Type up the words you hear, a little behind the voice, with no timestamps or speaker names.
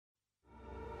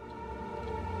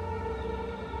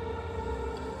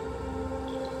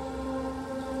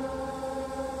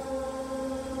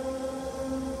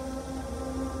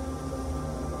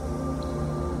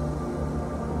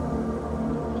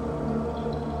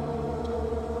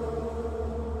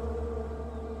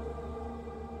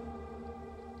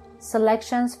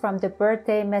Selections from the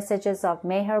Birthday Messages of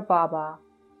Meher Baba,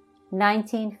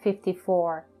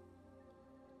 1954.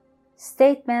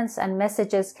 Statements and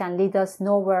messages can lead us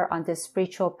nowhere on the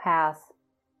spiritual path.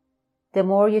 The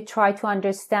more you try to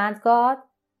understand God,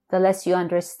 the less you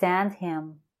understand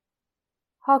Him.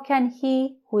 How can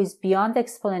He who is beyond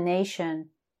explanation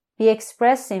be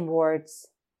expressed in words?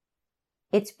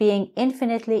 It being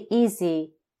infinitely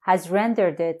easy has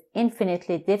rendered it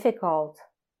infinitely difficult.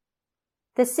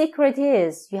 The secret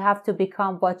is you have to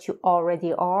become what you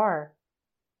already are.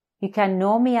 You can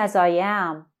know me as I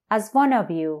am, as one of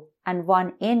you and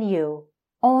one in you,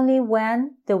 only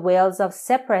when the veils of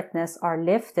separateness are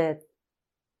lifted.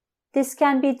 This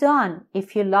can be done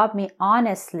if you love me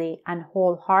honestly and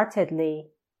wholeheartedly.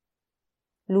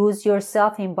 Lose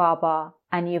yourself in Baba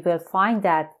and you will find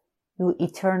that you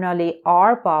eternally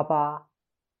are Baba.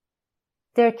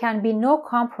 There can be no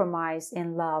compromise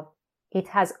in love. It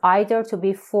has either to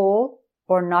be full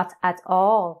or not at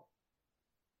all.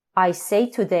 I say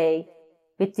today,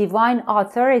 with divine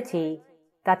authority,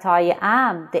 that I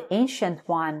am the Ancient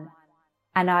One,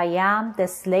 and I am the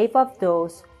slave of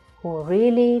those who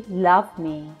really love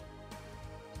me.